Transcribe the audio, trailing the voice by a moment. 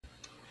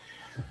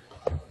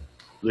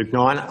Luke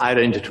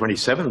 9:18 to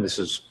 27, this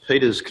is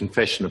Peter's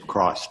confession of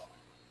Christ.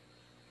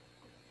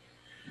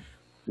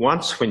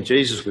 Once when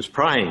Jesus was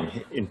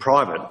praying in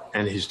private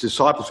and his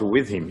disciples were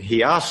with him,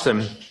 he asked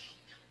them,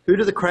 "Who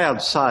do the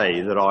crowd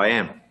say that I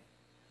am?"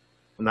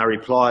 And they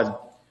replied,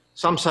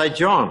 "Some say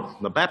John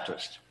the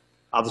Baptist,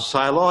 others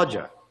say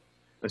Elijah,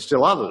 and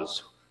still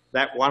others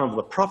that one of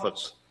the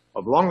prophets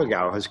of long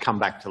ago has come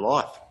back to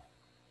life."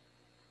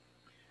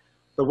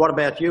 "But what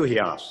about you?" he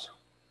asked.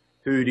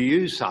 "Who do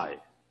you say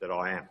that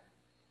I am?"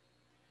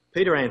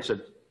 Peter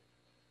answered,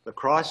 "The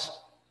Christ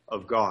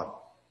of God."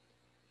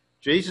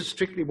 Jesus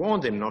strictly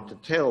warned them not to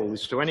tell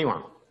this to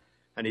anyone,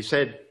 and he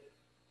said,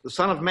 "The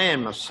Son of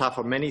Man must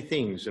suffer many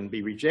things and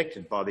be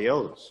rejected by the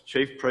elders,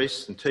 chief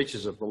priests and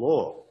teachers of the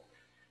law,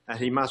 and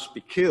he must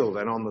be killed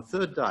and on the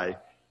third day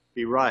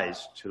be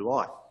raised to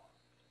life."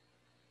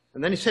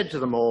 And then he said to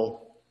them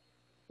all,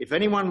 "If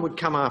anyone would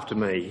come after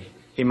me,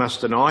 he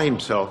must deny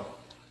himself,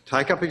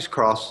 take up his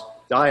cross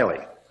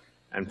daily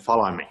and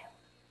follow me.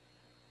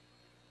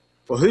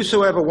 For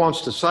whosoever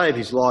wants to save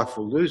his life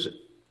will lose it,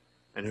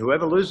 and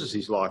whoever loses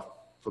his life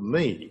for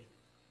me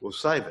will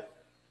save it.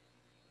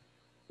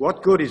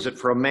 What good is it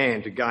for a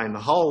man to gain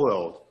the whole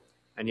world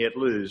and yet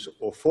lose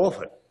or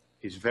forfeit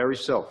his very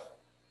self?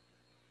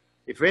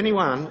 If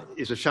anyone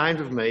is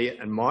ashamed of me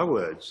and my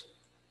words,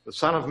 the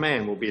Son of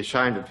Man will be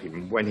ashamed of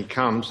him when he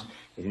comes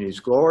in his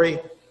glory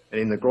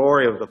and in the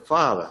glory of the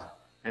Father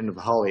and of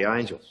the holy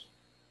angels.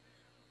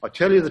 I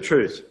tell you the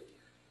truth,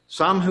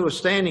 some who are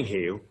standing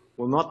here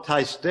will not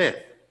taste death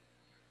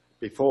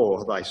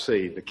before they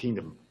see the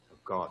kingdom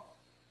of God."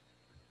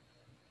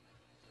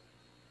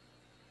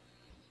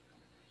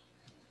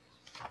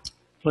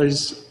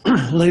 Please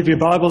leave your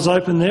Bibles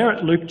open there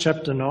at Luke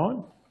chapter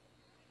 9.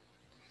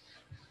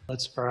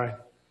 Let's pray.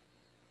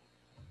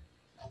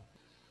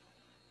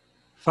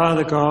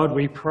 Father God,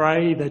 we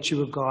pray that you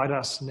will guide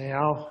us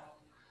now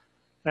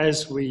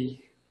as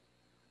we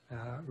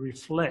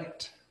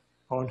reflect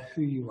on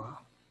who you are,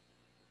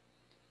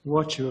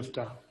 what you have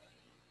done,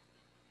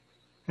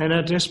 and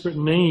our desperate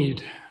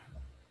need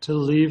to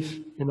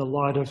live in the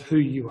light of who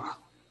you are,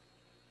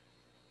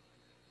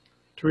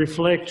 to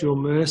reflect your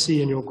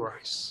mercy and your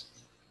grace.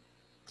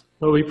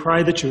 Lord, we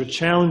pray that you would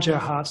challenge our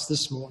hearts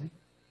this morning,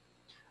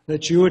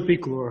 that you would be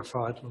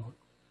glorified, Lord.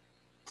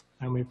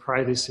 And we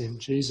pray this in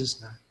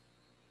Jesus' name.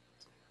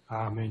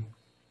 Amen.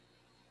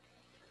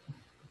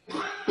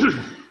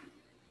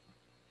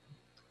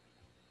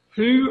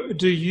 Who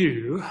do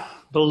you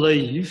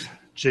believe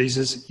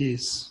Jesus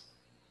is?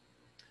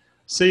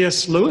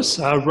 C.S. Lewis,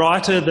 a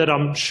writer that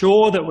I'm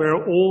sure that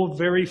we're all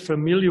very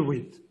familiar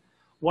with,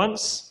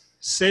 once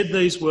said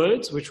these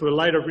words, which were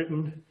later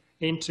written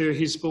into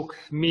his book,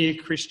 Mere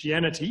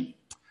Christianity,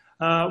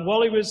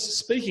 while he was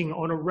speaking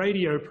on a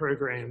radio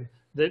program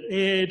that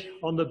aired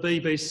on the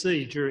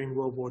BBC during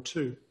World War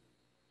II.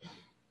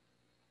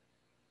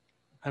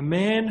 A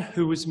man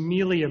who was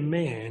merely a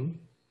man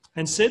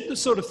and said the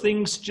sort of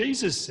things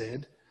Jesus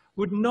said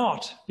would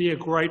not be a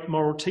great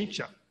moral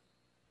teacher.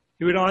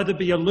 He would either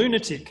be a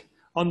lunatic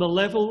on the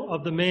level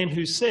of the man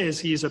who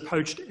says he is a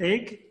poached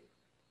egg,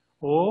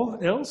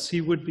 or else he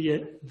would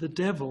be the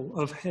devil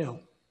of hell.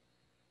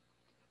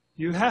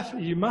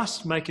 You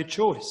must make a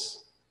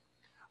choice.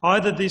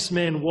 Either this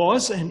man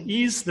was and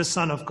is the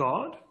Son of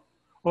God,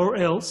 or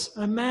else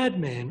a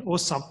madman or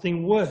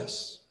something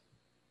worse.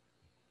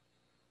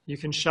 You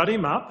can shut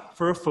him up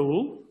for a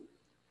fool,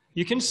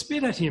 you can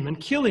spit at him and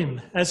kill him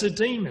as a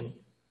demon,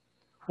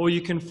 or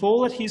you can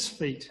fall at his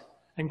feet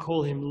and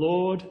call him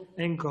Lord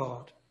and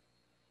God.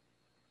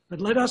 But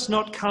let us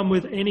not come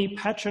with any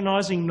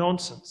patronising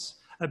nonsense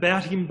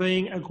about him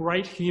being a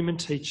great human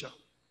teacher.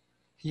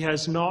 He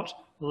has not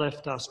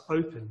left us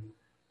open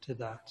to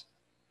that.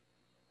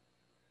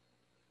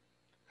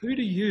 Who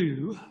do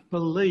you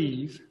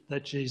believe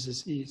that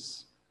Jesus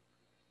is?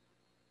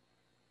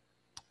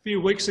 A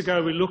few weeks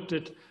ago we looked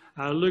at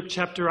Luke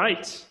chapter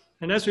 8,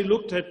 and as we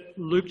looked at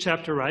Luke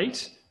chapter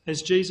 8,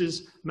 as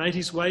Jesus made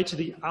his way to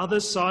the other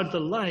side of the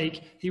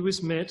lake, he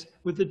was met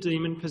with the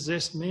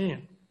demon-possessed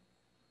man.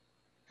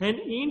 And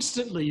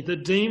instantly the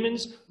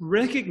demons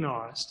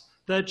recognised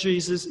that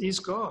Jesus is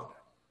God.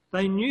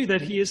 They knew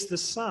that he is the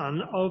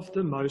Son of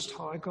the Most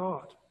High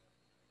God.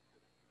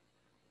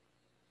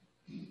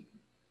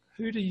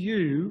 Who do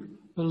you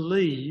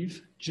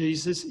believe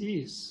Jesus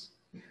is?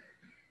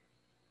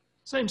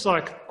 Seems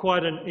like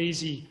quite an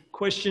easy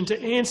question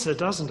to answer,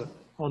 doesn't it,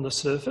 on the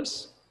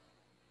surface?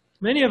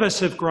 Many of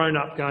us have grown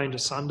up going to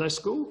Sunday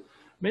school.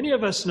 Many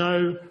of us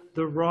know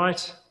the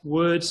right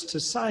words to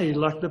say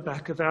like the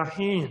back of our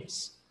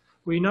hands.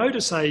 We know to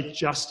say,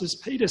 just as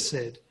Peter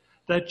said,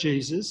 that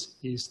Jesus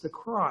is the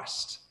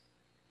Christ.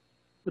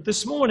 But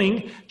this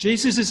morning,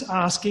 Jesus is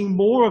asking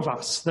more of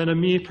us than a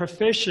mere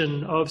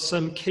profession of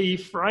some key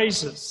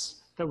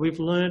phrases that we've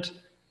learnt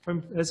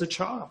from as a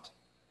child.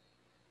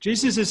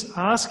 Jesus is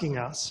asking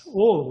us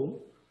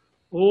all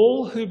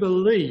who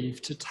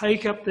believe, to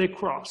take up their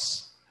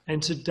cross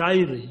and to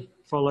daily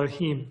follow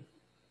him.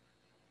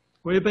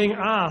 We're being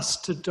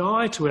asked to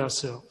die to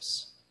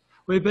ourselves.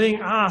 We're being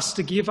asked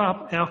to give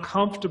up our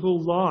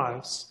comfortable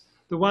lives,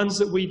 the ones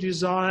that we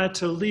desire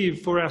to live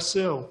for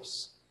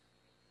ourselves,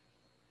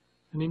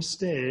 and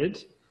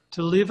instead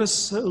to live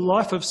a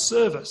life of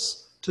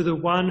service to the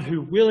one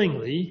who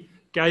willingly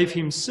gave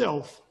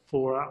himself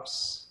for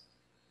us.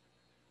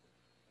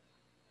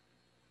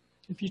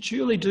 If you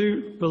truly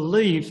do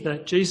believe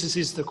that Jesus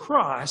is the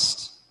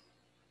Christ,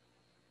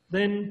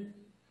 then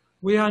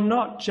we are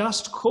not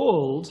just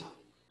called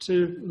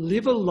to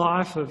live a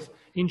life of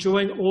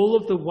enjoying all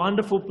of the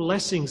wonderful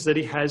blessings that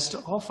he has to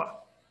offer.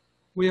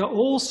 We are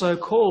also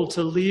called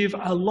to live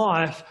a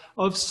life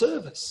of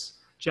service,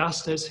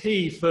 just as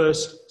he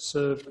first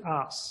served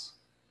us.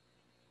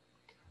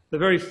 The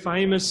very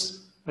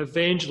famous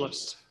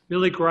evangelist,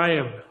 Billy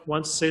Graham,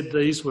 once said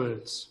these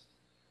words: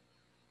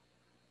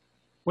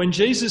 "When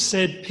Jesus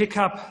said, 'Pick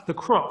up the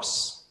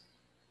cross,'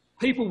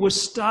 people were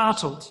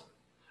startled.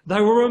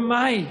 They were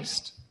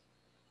amazed.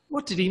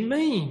 What did he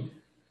mean?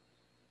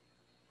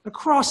 The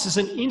cross is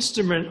an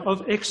instrument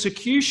of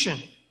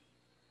execution.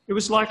 It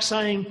was like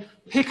saying,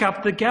 'Pick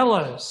up the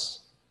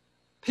gallows,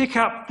 pick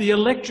up the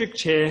electric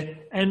chair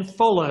and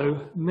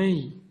follow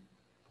me.'"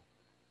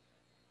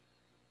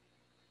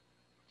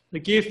 The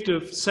gift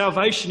of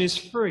salvation is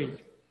free.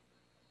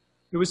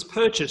 It was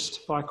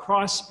purchased by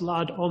Christ's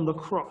blood on the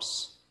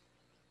cross.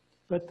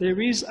 But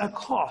there is a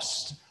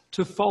cost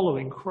to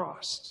following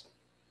Christ.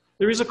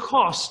 There is a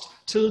cost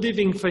to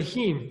living for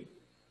him.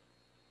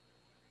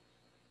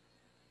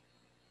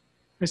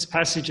 This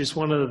passage is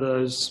one of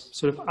those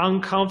sort of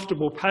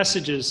uncomfortable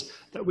passages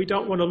that we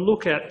don't want to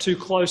look at too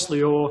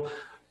closely or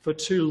for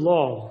too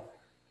long.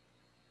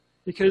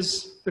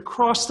 Because the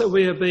cross that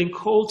we are being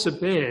called to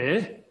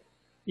bear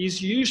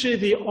is usually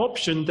the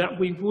option that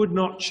we would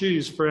not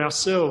choose for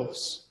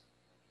ourselves.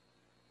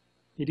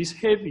 It is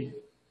heavy.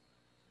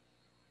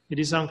 It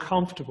is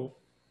uncomfortable.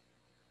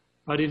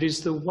 But it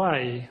is the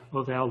way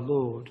of our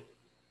Lord.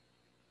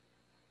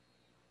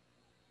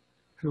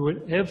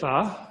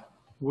 Whoever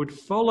would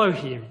follow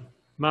him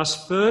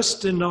must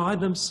first deny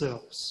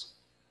themselves,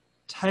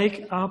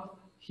 take up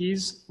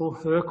his or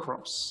her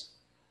cross,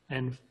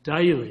 and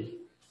daily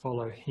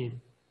follow him.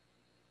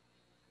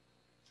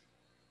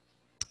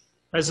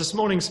 As this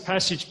morning's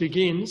passage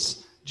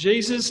begins,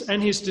 Jesus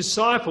and his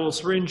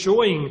disciples were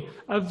enjoying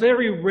a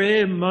very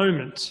rare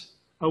moment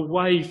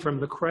away from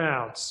the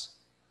crowds.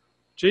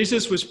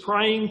 Jesus was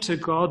praying to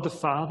God the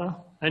Father,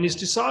 and his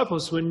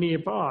disciples were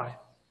nearby.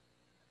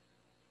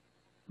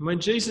 And when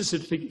Jesus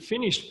had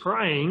finished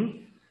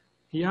praying,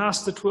 he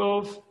asked the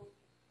 12,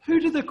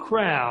 "Who do the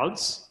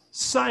crowds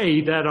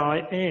say that I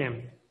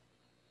am?"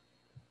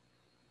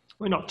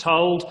 We're not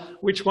told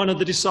which one of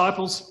the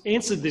disciples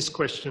answered this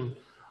question.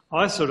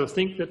 I sort of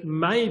think that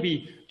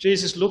maybe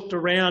Jesus looked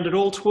around at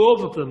all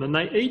 12 of them and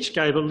they each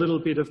gave a little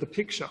bit of the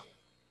picture.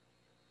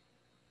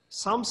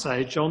 Some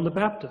say John the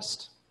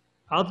Baptist,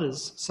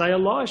 others say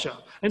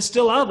Elijah, and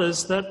still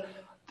others that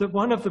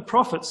one of the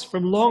prophets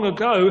from long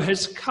ago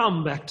has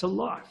come back to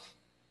life.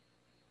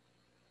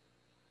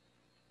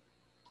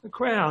 The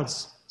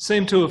crowds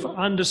seem to have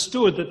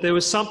understood that there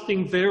was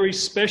something very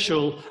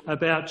special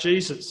about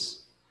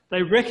Jesus.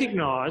 They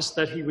recognised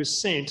that he was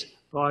sent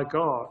by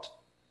God.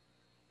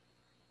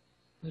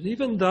 But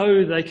even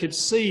though they could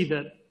see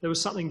that there was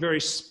something very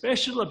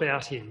special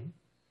about him,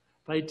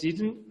 they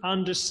didn't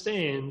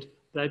understand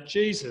that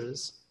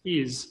Jesus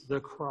is the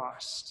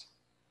Christ.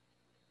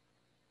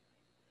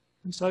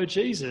 And so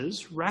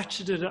Jesus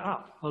ratcheted it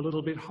up a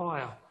little bit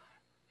higher.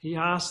 He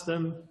asked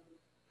them,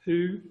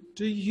 "Who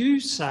do you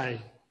say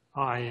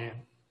I am?"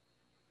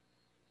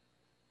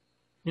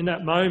 In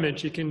that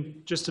moment, you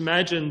can just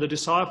imagine the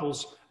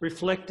disciples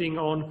reflecting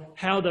on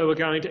how they were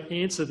going to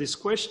answer this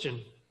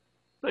question.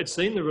 They'd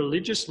seen the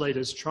religious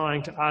leaders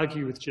trying to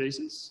argue with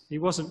Jesus. He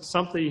wasn't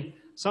somebody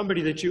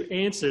that you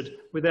answered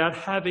without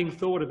having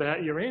thought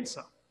about your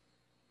answer.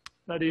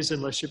 That is,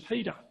 unless you're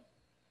Peter.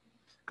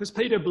 Because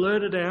Peter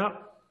blurted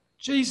out,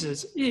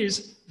 "Jesus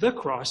is the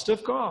Christ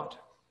of God."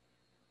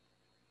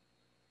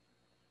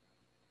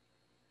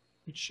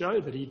 It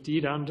showed that he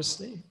did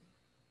understand.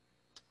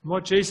 And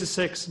what Jesus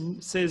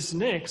says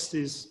next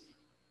is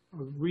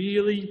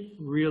really,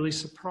 really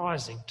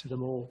surprising to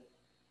them all.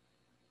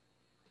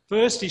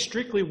 First, he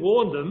strictly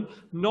warned them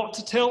not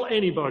to tell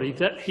anybody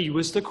that he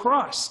was the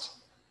Christ.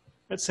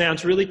 That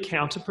sounds really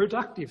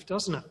counterproductive,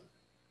 doesn't it?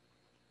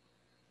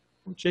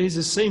 What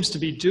Jesus seems to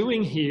be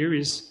doing here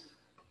is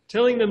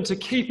telling them to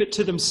keep it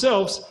to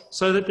themselves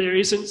so that there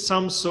isn't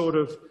some sort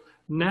of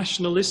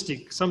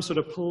nationalistic, some sort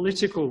of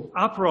political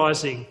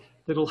uprising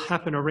that'll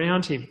happen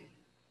around him.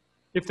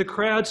 If the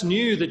crowds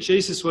knew that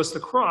Jesus was the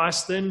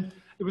Christ, then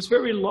it was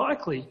very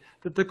likely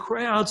that the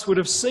crowds would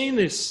have seen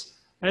this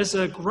as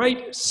a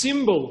great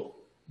symbol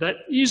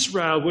that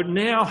Israel would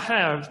now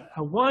have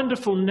a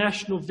wonderful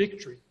national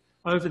victory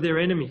over their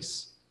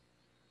enemies.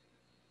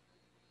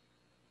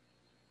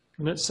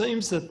 And it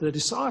seems that the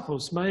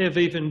disciples may have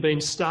even been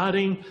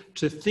starting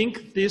to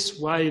think this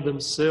way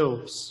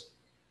themselves.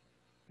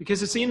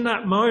 Because it's in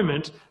that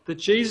moment that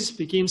Jesus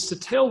begins to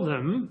tell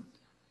them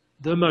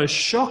the most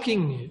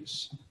shocking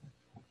news.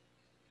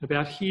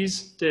 about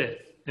his death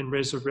and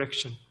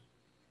resurrection.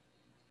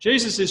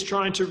 Jesus is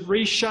trying to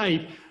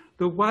reshape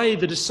the way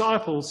the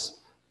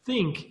disciples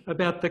think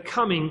about the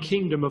coming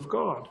kingdom of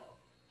God.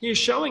 He is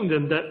showing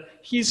them that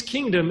his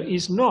kingdom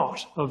is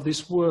not of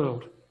this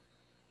world.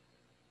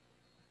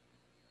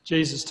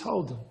 Jesus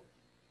told them,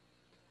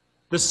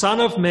 "The Son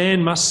of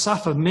Man must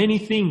suffer many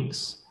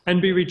things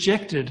and be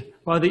rejected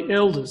by the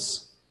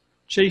elders,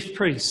 chief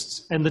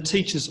priests, and the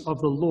teachers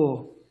of the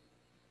law.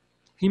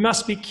 He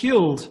must be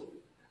killed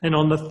and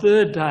on the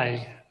third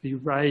day be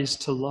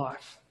raised to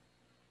life."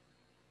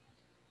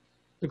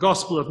 The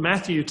Gospel of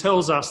Matthew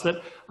tells us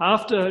that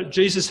after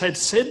Jesus had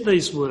said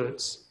these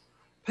words,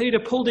 Peter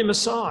pulled him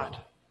aside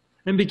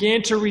and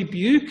began to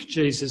rebuke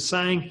Jesus,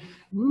 saying,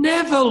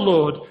 "Never,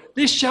 Lord,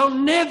 this shall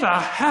never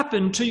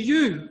happen to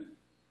you."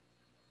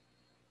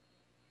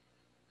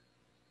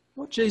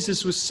 What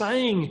Jesus was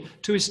saying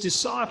to his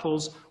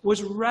disciples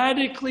was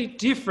radically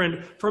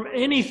different from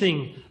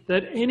anything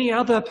that any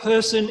other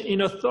person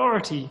in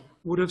authority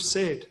would have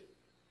said.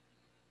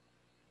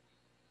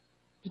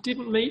 It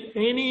didn't meet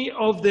any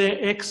of their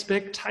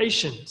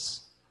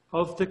expectations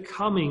of the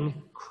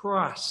coming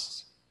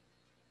Christ.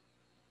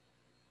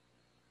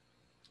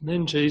 And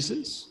then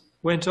Jesus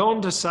went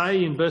on to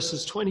say in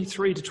verses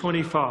 23 to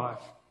 25,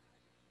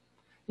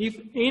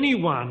 "If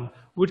anyone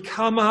would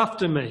come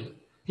after me,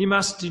 he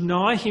must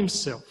deny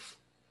himself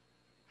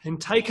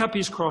and take up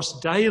his cross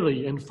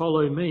daily and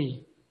follow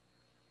me.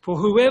 For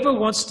whoever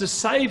wants to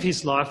save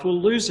his life will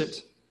lose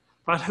it,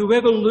 but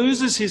whoever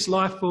loses his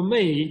life for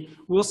me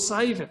will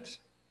save it.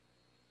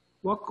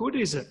 What good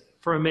is it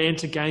for a man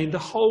to gain the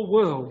whole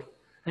world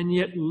and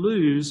yet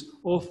lose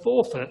or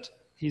forfeit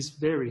his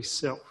very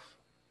self?"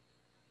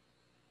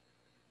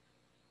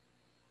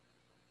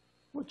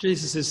 What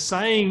Jesus is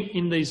saying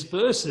in these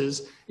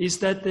verses is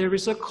that there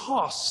is a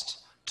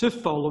cost to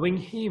following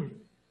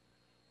him.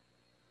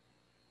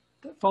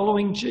 That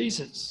following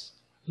Jesus,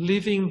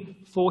 living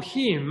for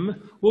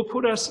him, will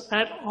put us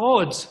at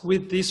odds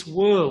with this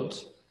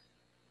world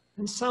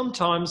and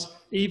sometimes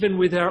even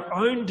with our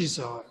own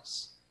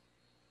desires.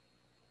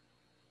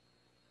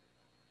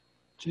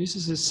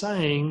 Jesus is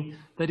saying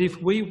that if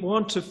we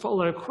want to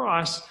follow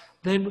Christ,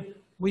 then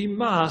we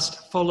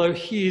must follow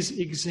his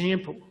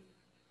example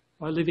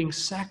by living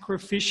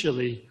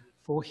sacrificially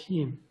for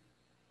him.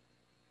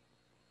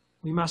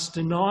 We must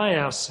deny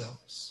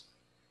ourselves.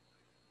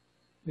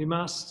 We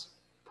must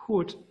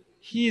put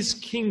his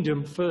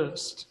kingdom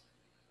first.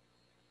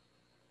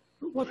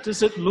 But what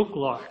does it look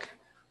like?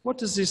 What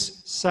does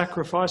this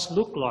sacrifice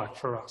look like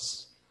for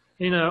us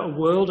in a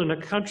world and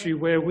a country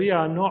where we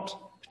are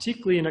not,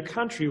 particularly in a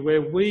country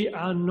where we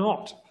are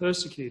not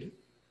persecuted?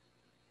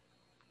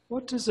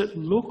 What does it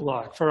look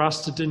like for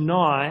us to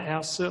deny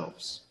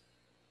ourselves?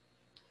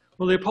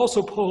 Well, the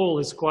Apostle Paul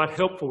is quite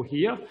helpful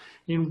here.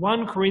 In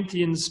 1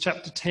 Corinthians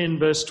chapter 10,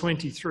 verse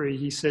 23,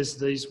 he says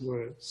these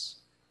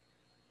words,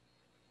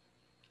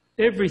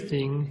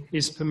 "Everything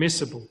is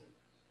permissible,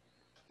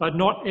 but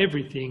not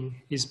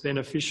everything is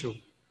beneficial.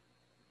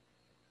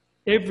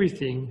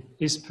 Everything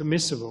is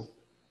permissible,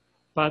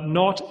 but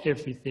not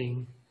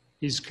everything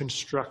is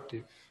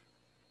constructive."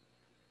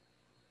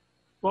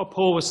 What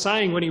Paul was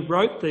saying when he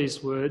wrote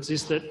these words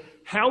is that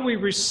how we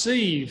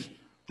receive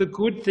the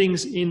good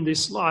things in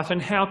this life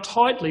and how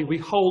tightly we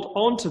hold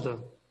on to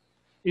them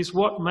is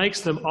what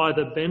makes them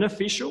either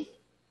beneficial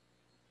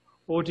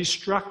or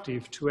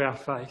destructive to our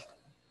faith.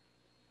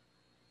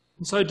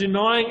 And so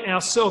denying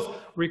ourselves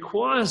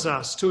requires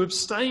us to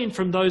abstain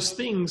from those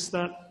things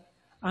that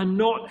are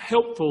not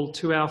helpful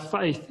to our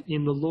faith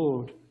in the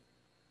Lord,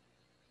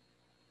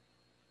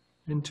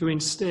 and to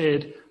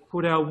instead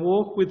put our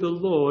walk with the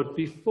Lord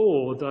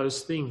before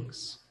those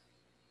things.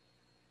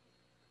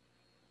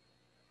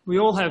 We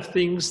all have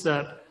things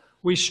that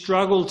we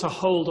struggle to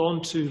hold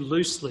on to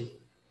loosely,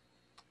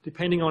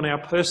 depending on our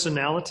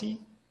personality,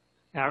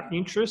 our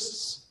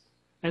interests,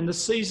 and the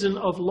season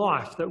of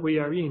life that we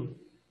are in.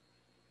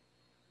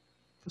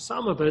 For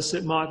some of us,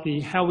 it might be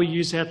how we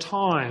use our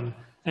time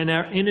and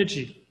our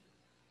energy.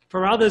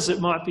 For others, it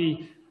might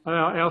be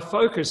our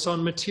focus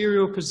on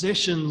material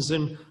possessions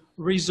and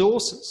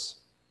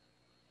resources.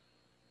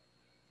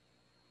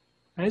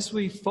 As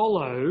we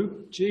follow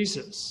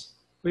Jesus,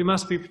 we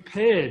must be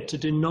prepared to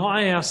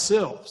deny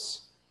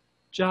ourselves,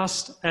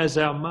 just as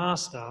our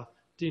Master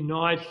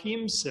denied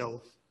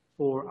himself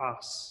for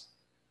us.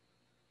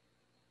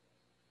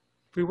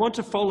 If we want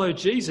to follow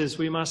Jesus,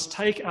 we must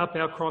take up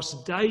our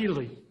cross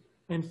daily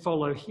and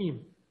follow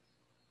him.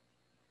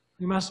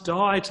 We must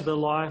die to the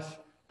life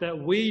that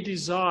we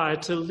desire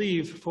to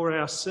live for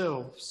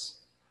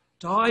ourselves,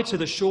 die to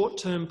the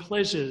short-term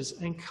pleasures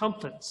and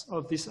comforts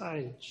of this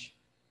age.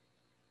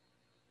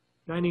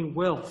 Gaining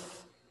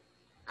wealth,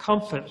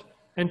 comfort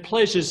and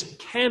pleasures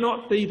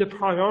cannot be the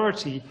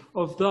priority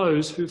of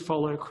those who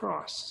follow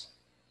Christ.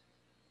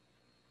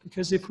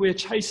 Because if we're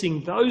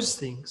chasing those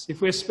things,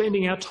 if we're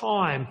spending our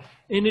time,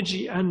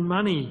 energy and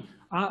money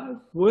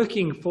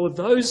working for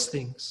those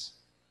things,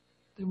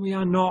 then we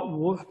are not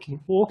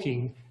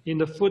walking in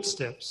the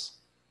footsteps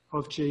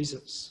of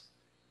Jesus.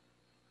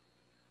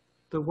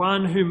 the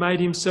one who made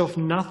himself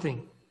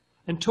nothing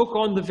and took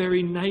on the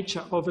very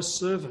nature of a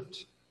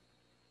servant,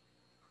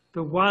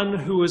 the one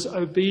who was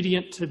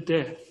obedient to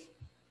death,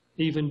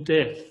 even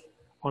death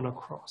on a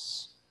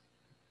cross.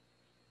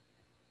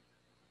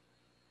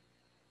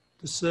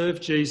 To serve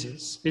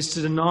Jesus is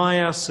to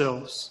deny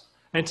ourselves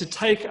and to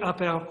take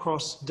up our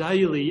cross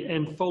daily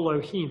and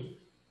follow him,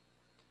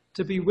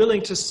 to be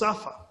willing to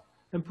suffer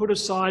and put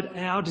aside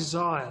our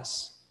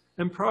desires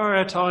and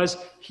prioritise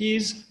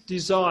his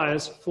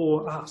desires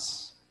for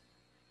us.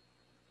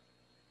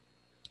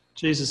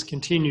 Jesus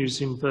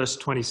continues in verse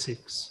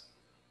 26.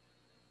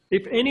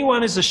 If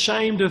anyone is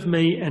ashamed of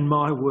me and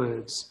my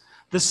words,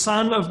 the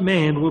Son of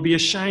Man will be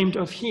ashamed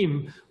of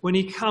him when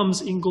he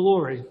comes in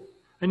glory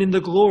and in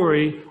the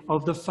glory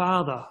of the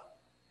Father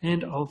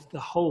and of the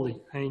holy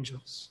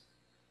angels.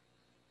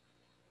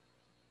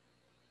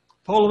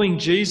 Following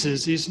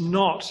Jesus is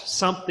not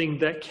something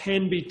that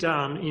can be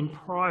done in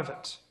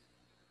private.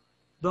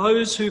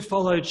 Those who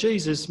follow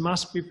Jesus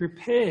must be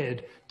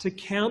prepared to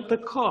count the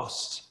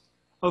cost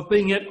of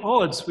being at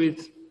odds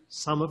with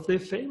some of their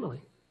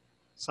family,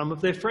 some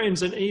of their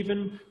friends, and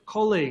even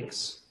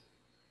colleagues,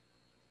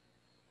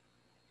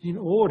 in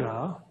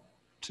order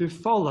to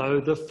follow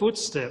the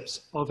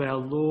footsteps of our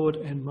Lord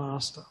and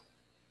Master.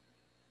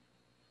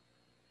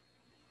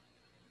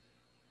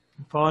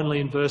 And finally,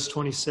 in verse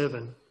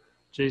 27,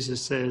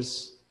 Jesus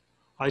says,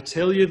 I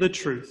tell you the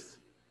truth,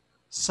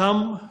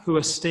 some who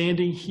are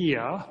standing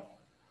here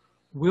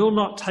will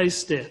not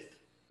taste death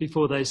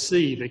before they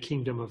see the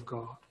kingdom of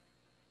God.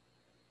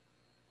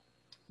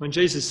 When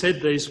Jesus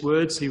said these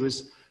words, he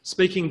was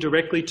speaking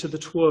directly to the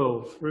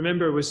 12.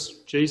 Remember, it was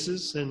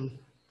Jesus and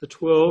the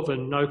 12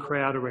 and no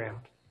crowd around.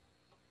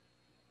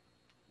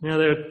 Now,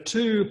 there are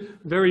two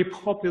very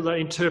popular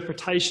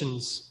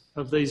interpretations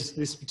of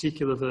this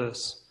particular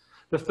verse.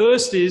 The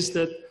first is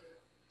that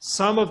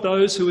some of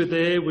those who were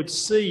there would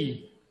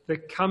see the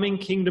coming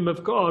kingdom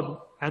of God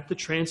at the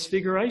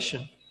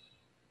Transfiguration,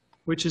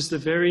 which is the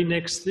very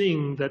next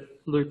thing that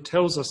Luke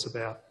tells us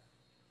about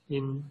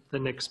in the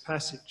next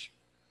passage.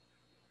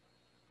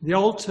 The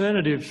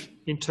alternative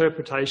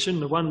interpretation,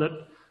 the one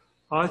that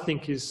I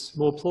think is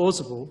more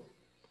plausible,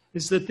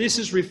 is that this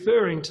is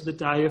referring to the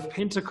day of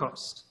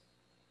Pentecost,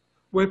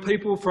 where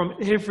people from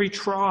every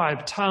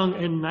tribe, tongue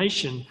and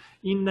nation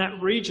in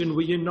that region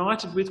were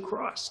united with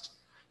Christ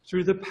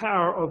through the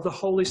power of the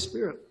Holy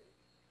Spirit,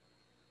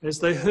 as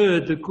they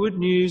heard the good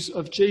news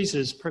of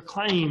Jesus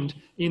proclaimed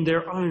in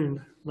their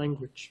own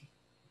language.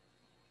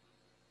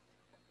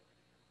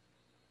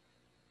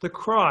 The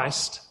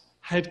Christ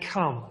had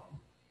come,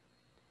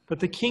 but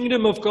the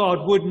kingdom of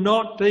God would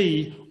not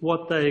be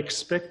what they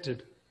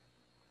expected.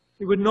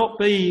 It would not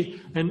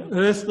be an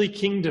earthly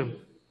kingdom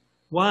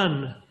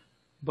won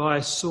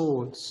by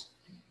swords,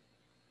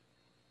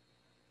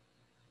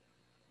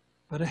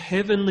 but a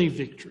heavenly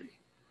victory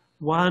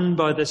won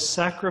by the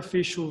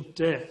sacrificial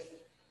death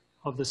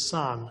of the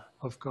Son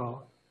of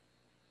God.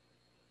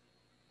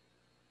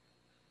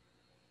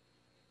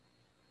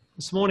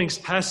 This morning's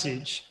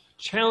passage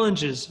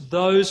challenges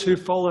those who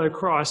follow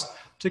Christ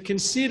to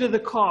consider the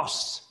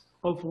costs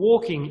of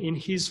walking in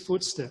his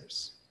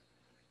footsteps,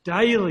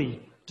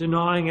 daily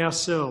denying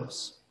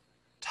ourselves,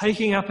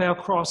 taking up our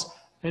cross,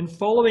 and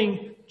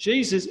following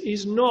Jesus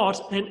is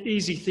not an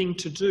easy thing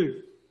to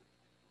do.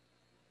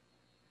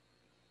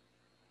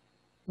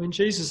 When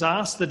Jesus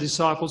asked the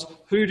disciples,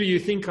 "Who do you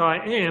think I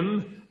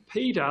am?"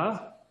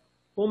 Peter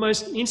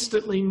almost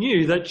instantly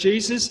knew that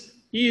Jesus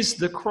is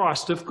the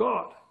Christ of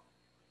God.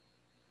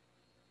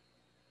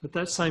 But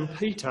that same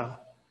Peter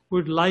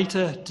would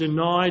later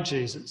deny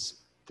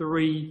Jesus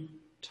 3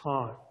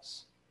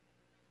 times.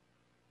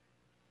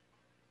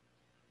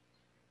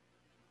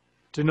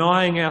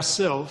 Denying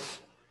ourselves,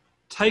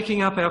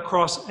 taking up our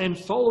cross and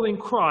following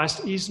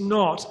Christ is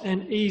not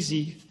an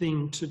easy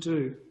thing to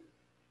do.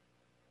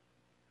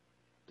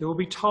 There will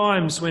be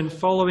times when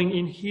following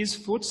in his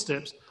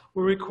footsteps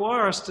will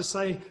require us to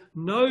say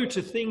no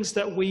to things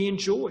that we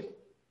enjoy.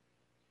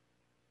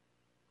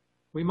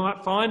 We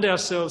might find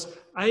ourselves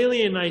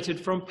alienated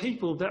from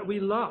people that we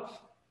love.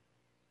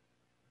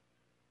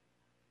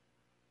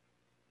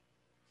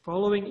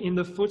 Following in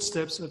the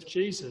footsteps of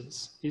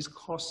Jesus is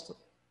costly.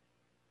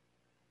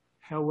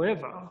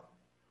 However,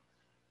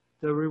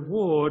 the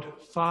reward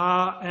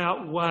far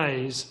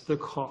outweighs the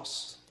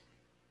cost.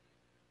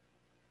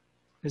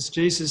 As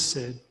Jesus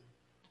said,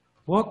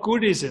 "What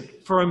good is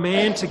it for a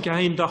man to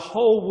gain the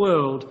whole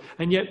world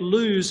and yet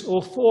lose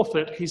or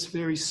forfeit his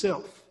very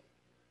self?"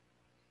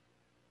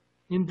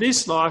 In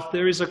this life,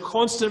 there is a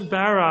constant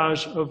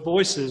barrage of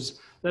voices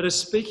that are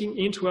speaking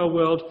into our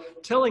world,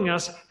 telling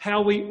us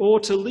how we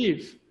ought to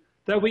live,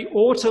 that we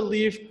ought to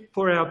live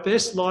for our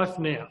best life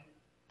now,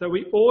 that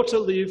we ought to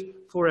live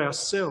for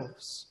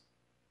ourselves.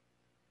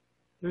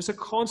 There is a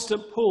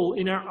constant pull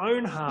in our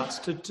own hearts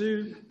to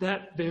do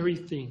that very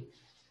thing,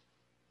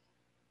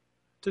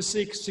 to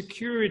seek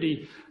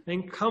security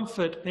and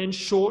comfort and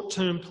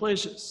short-term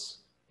pleasures.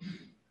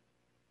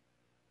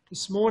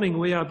 This morning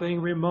we are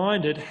being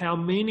reminded how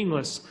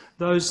meaningless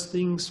those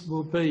things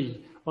will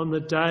be on the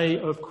day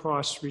of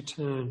Christ's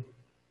return.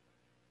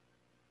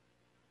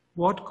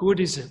 What good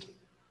is it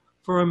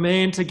for a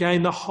man to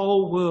gain the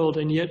whole world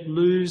and yet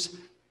lose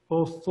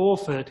or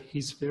forfeit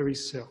his very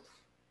self?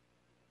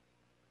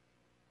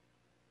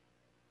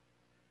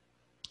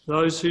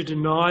 Those who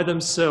deny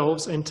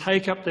themselves and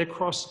take up their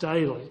cross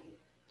daily,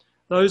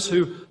 those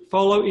who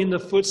follow in the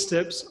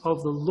footsteps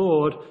of the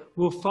Lord,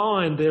 will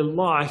find their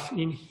life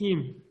in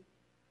Him.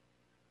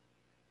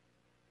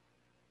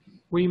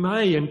 We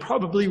may and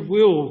probably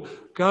will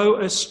go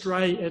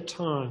astray at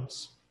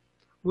times.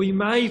 We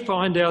may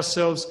find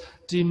ourselves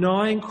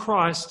denying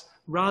Christ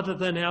rather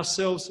than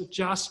ourselves,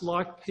 just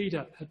like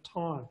Peter at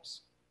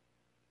times.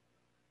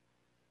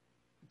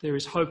 There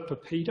is hope for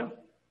Peter,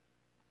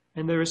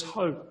 and there is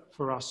hope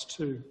for us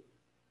too.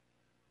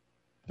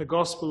 The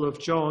Gospel of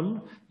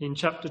John in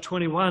chapter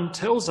 21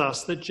 tells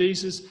us that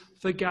Jesus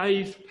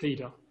forgave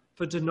Peter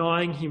for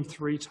denying him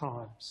 3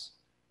 times.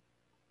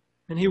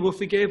 And he will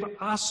forgive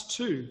us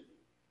too,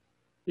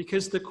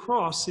 because the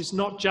cross is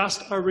not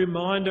just a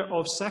reminder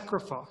of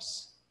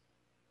sacrifice,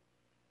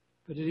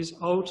 but it is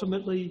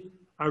ultimately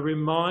a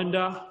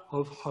reminder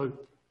of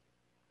hope.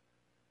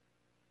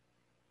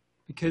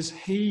 Because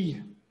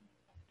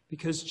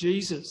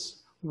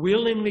Jesus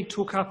willingly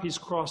took up his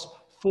cross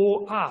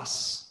for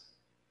us,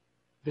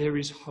 there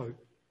is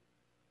hope.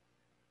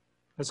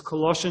 As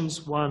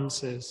Colossians 1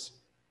 says,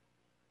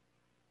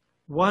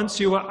 once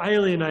you were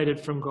alienated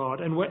from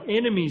God and were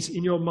enemies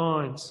in your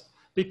minds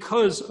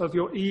because of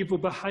your evil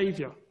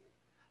behaviour,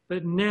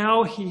 but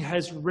now he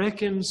has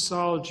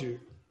reconciled you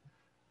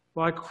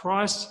by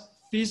Christ's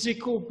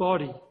physical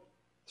body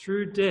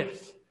through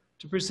death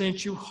to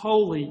present you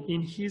holy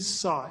in his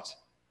sight,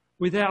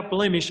 without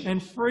blemish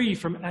and free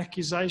from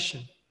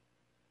accusation,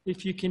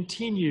 if you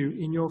continue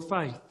in your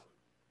faith,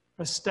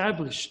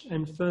 established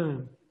and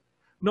firm,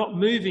 not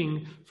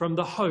moving from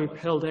the hope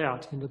held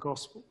out in the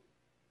gospel.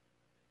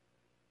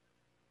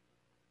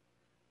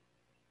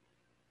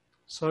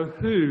 So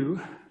who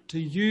do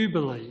you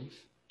believe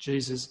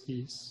Jesus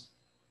is?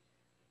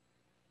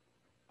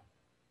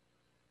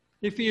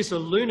 If he is a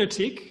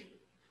lunatic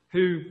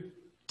who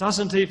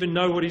doesn't even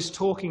know what he's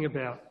talking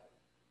about,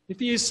 if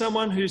he is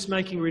someone who's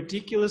making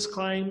ridiculous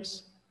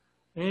claims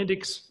and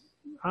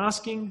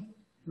asking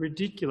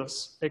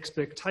ridiculous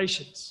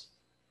expectations,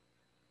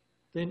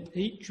 then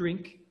eat,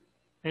 drink,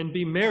 and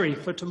be merry,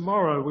 for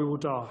tomorrow we will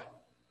die.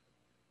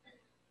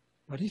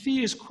 But if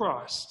he is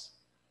Christ,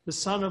 the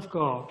Son of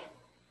God,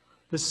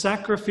 the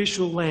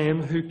sacrificial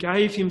Lamb who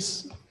gave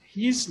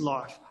his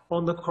life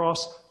on the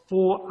cross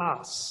for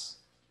us,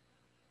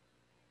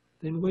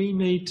 then we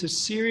need to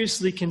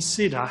seriously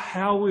consider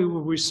how we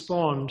will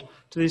respond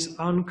to this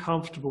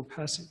uncomfortable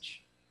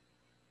passage.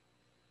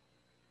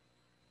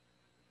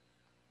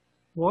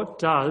 What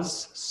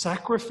does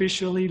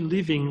sacrificially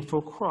living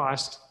for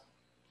Christ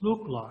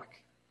look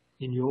like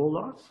in your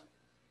life,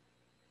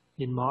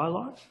 in my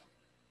life?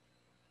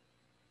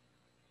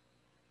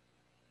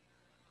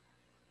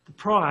 The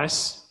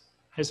price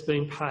has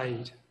been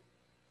paid.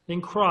 In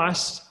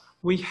Christ,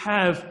 we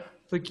have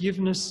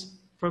forgiveness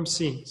from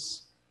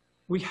sins.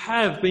 We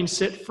have been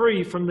set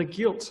free from the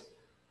guilt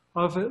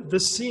of the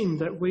sin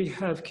that we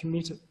have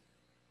committed.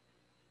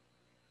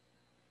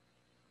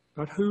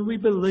 But who we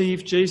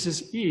believe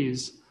Jesus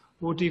is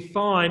will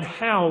define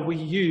how we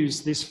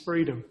use this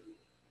freedom.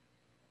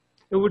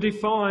 It will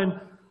define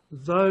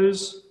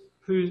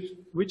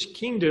which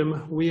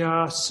kingdom we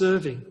are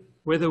serving,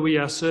 whether we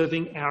are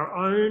serving our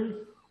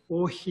own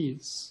or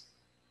his.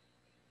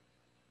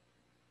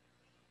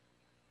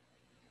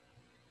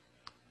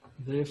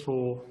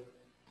 Therefore,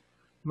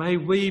 may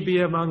we be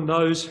among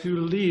those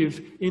who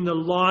live in the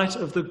light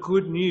of the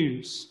good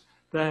news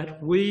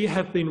that we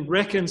have been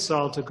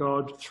reconciled to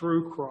God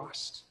through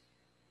Christ.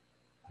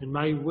 And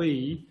may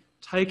we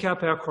take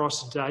up our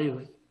cross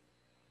daily.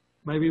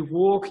 May we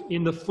walk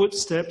in the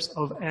footsteps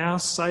of our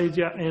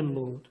Saviour and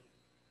Lord,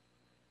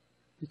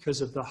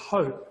 because of the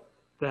hope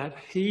that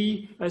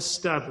he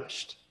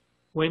established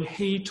when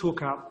he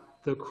took up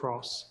the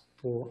cross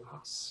for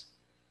us.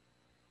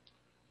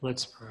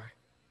 Let's pray.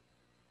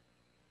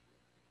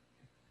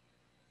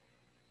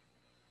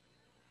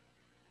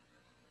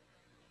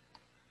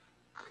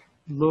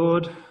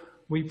 Lord,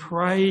 we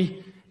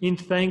pray in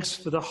thanks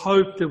for the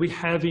hope that we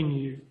have in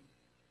you.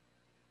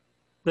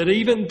 That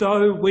even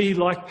though we,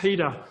 like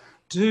Peter,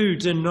 do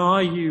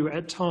deny you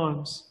at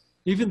times,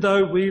 even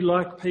though we,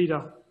 like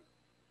Peter,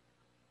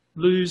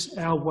 lose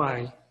our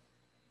way,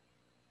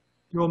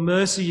 your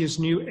mercy is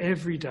new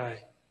every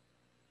day.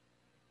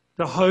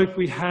 The hope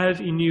we have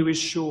in you is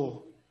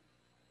sure.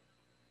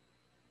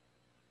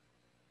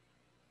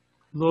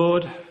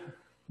 Lord,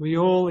 we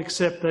all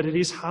accept that it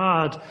is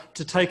hard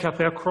to take up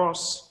our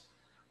cross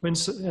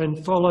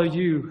and follow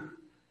you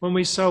when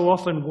we so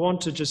often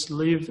want to just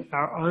live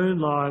our own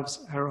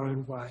lives our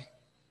own way.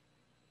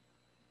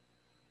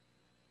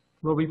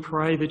 Lord, we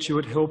pray that you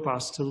would help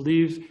us to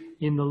live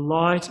in the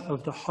light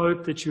of the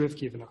hope that you have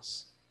given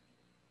us,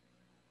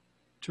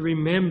 to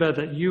remember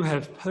that you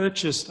have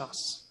purchased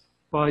us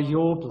by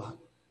your blood.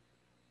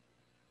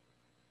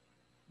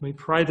 We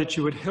pray that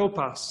you would help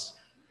us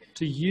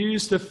to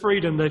use the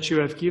freedom that you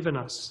have given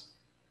us,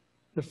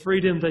 the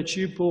freedom that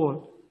you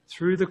bought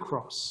through the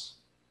cross.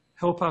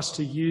 Help us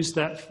to use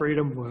that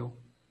freedom well.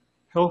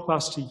 Help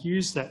us to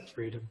use that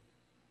freedom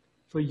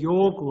for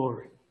your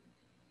glory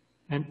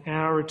and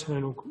our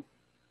eternal good.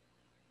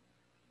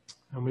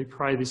 And we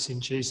pray this in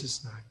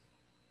Jesus' name.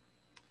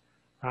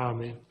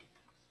 Amen.